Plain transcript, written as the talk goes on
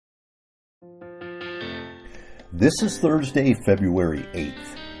This is Thursday, February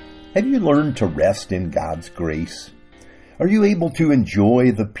 8th. Have you learned to rest in God's grace? Are you able to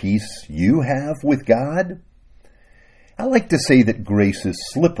enjoy the peace you have with God? I like to say that grace is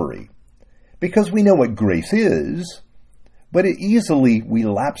slippery, because we know what grace is, but we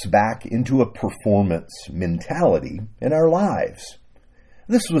lapse back into a performance mentality in our lives.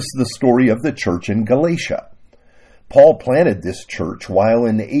 This was the story of the church in Galatia. Paul planted this church while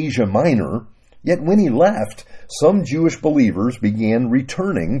in Asia Minor, yet when he left, some Jewish believers began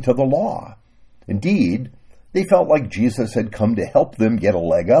returning to the law. Indeed, they felt like Jesus had come to help them get a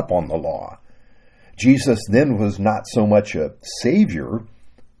leg up on the law. Jesus then was not so much a savior,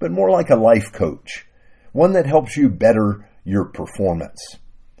 but more like a life coach, one that helps you better your performance.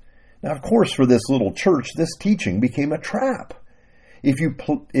 Now, of course, for this little church, this teaching became a trap. If your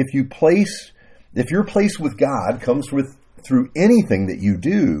place with God comes through anything that you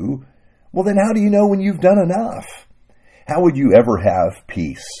do, well, then how do you know when you've done enough? How would you ever have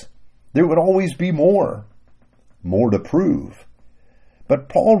peace? There would always be more to prove. But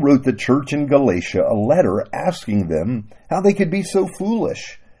Paul wrote the church in Galatia a letter asking them how they could be so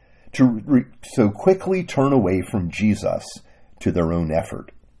foolish to so quickly turn away from Jesus to their own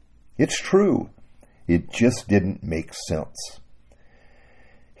effort. It's true. It just didn't make sense.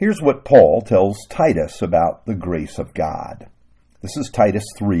 Here's what Paul tells Titus about the grace of God. This is Titus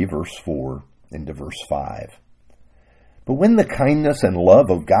 3, verse 4 into verse 5. But when the kindness and love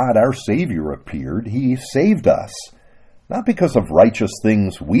of God our Savior appeared, He saved us, not because of righteous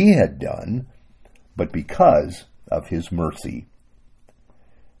things we had done, but because of His mercy.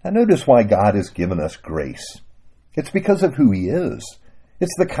 Now notice why God has given us grace. It's because of who He is.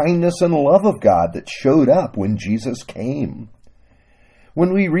 It's the kindness and love of God that showed up when Jesus came.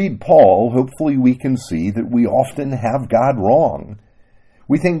 When we read Paul, hopefully we can see that we often have God wrong.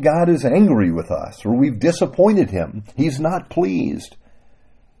 We think God is angry with us, or we've disappointed Him. He's not pleased.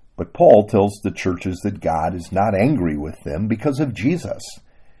 But Paul tells the churches that God is not angry with them because of Jesus.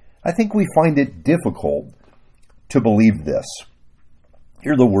 I think we find it difficult to believe this.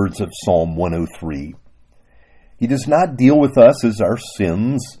 Here are the words of Psalm 103. He does not deal with us as our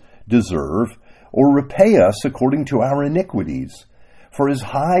sins deserve, or repay us according to our iniquities. For as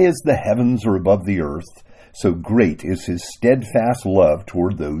high as the heavens are above the earth, so great is His steadfast love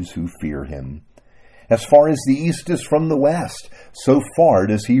toward those who fear Him. As far as the east is from the west, so far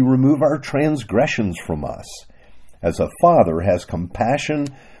does He remove our transgressions from us. As a father has compassion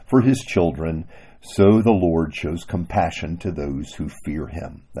for his children, so the Lord shows compassion to those who fear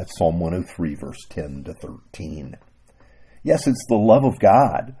Him. That's Psalm 103, verse 10 to 13. Yes, it's the love of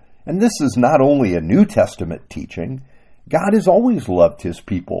God. And this is not only a New Testament teaching. God has always loved His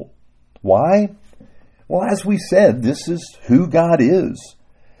people. Why? Well, as we said, this is who God is.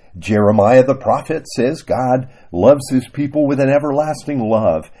 Jeremiah the prophet says God loves His people with an everlasting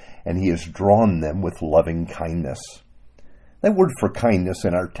love, and He has drawn them with loving kindness. That word for kindness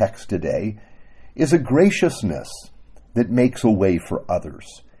in our text today is a graciousness that makes a way for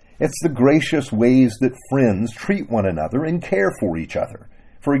others. It's the gracious ways that friends treat one another and care for each other.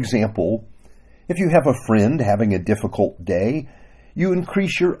 For example, if you have a friend having a difficult day, you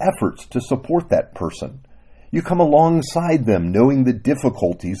increase your efforts to support that person. You come alongside them knowing the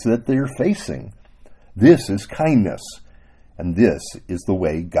difficulties that they're facing. This is kindness, and this is the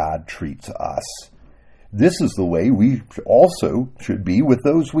way God treats us. This is the way we also should be with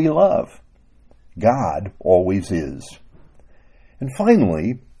those we love. God always is. And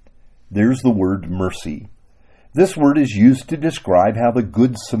finally, there's the word mercy. This word is used to describe how the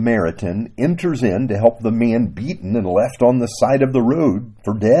Good Samaritan enters in to help the man beaten and left on the side of the road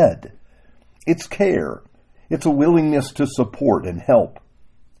for dead. It's care. It's a willingness to support and help,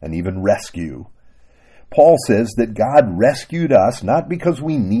 and even rescue. Paul says that God rescued us not because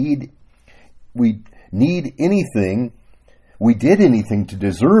we did anything to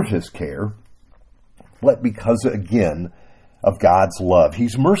deserve His care, but because, again, of God's love.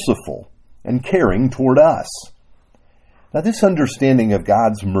 He's merciful and caring toward us. Now, this understanding of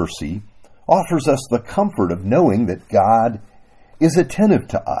God's mercy offers us the comfort of knowing that God is attentive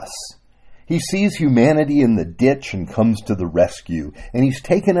to us. He sees humanity in the ditch and comes to the rescue, and He's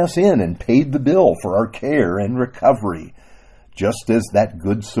taken us in and paid the bill for our care and recovery, just as that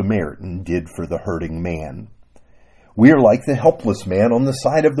Good Samaritan did for the hurting man. We are like the helpless man on the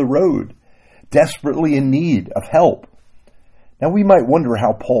side of the road, desperately in need of help. Now, we might wonder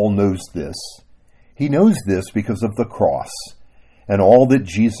how Paul knows this. He knows this because of the cross and all that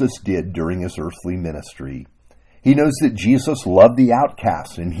Jesus did during His earthly ministry. He knows that Jesus loved the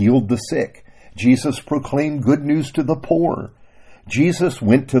outcast and healed the sick. Jesus proclaimed good news to the poor. Jesus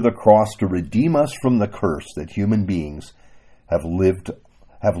went to the cross to redeem us from the curse that human beings have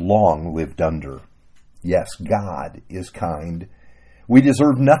long lived under. Yes, God is kind. We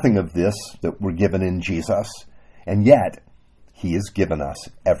deserve nothing of this that we're given in Jesus, and yet He has given us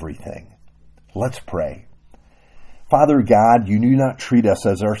everything. Let's pray. Father God, you do not treat us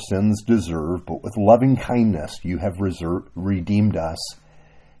as our sins deserve, but with loving kindness you have redeemed us.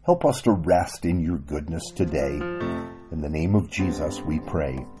 Help us to rest in your goodness today. In the name of Jesus we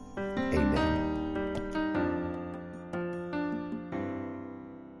pray. Amen.